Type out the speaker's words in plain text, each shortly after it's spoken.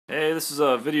this is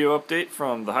a video update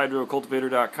from the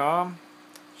Hydrocultivator.com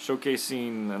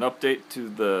showcasing an update to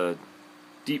the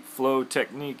deep flow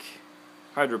technique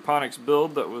hydroponics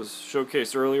build that was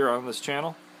showcased earlier on this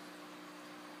channel.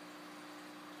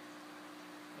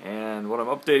 And what I'm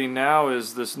updating now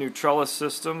is this new trellis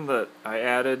system that I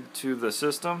added to the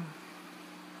system.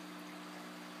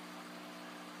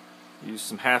 Used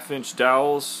some 1/2-inch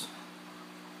dowels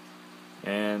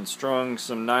and strung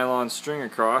some nylon string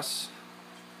across,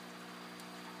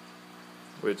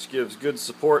 which gives good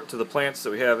support to the plants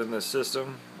that we have in this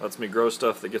system. Lets me grow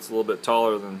stuff that gets a little bit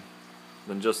taller than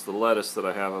just the lettuce that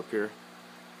I have up here.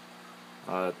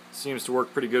 It seems to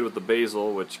work pretty good with the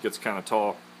basil, which gets kind of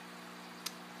tall.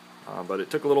 But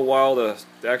it took a little while to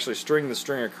actually string the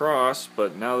string across,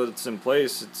 but now that it's in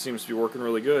place, it seems to be working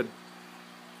really good.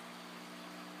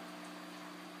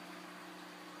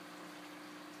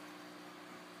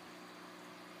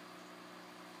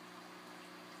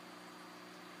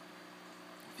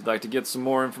 If you'd like to get some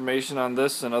more information on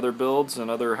this and other builds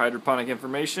and other hydroponic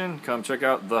information, come check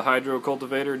out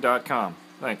thehydrocultivator.com.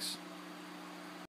 Thanks.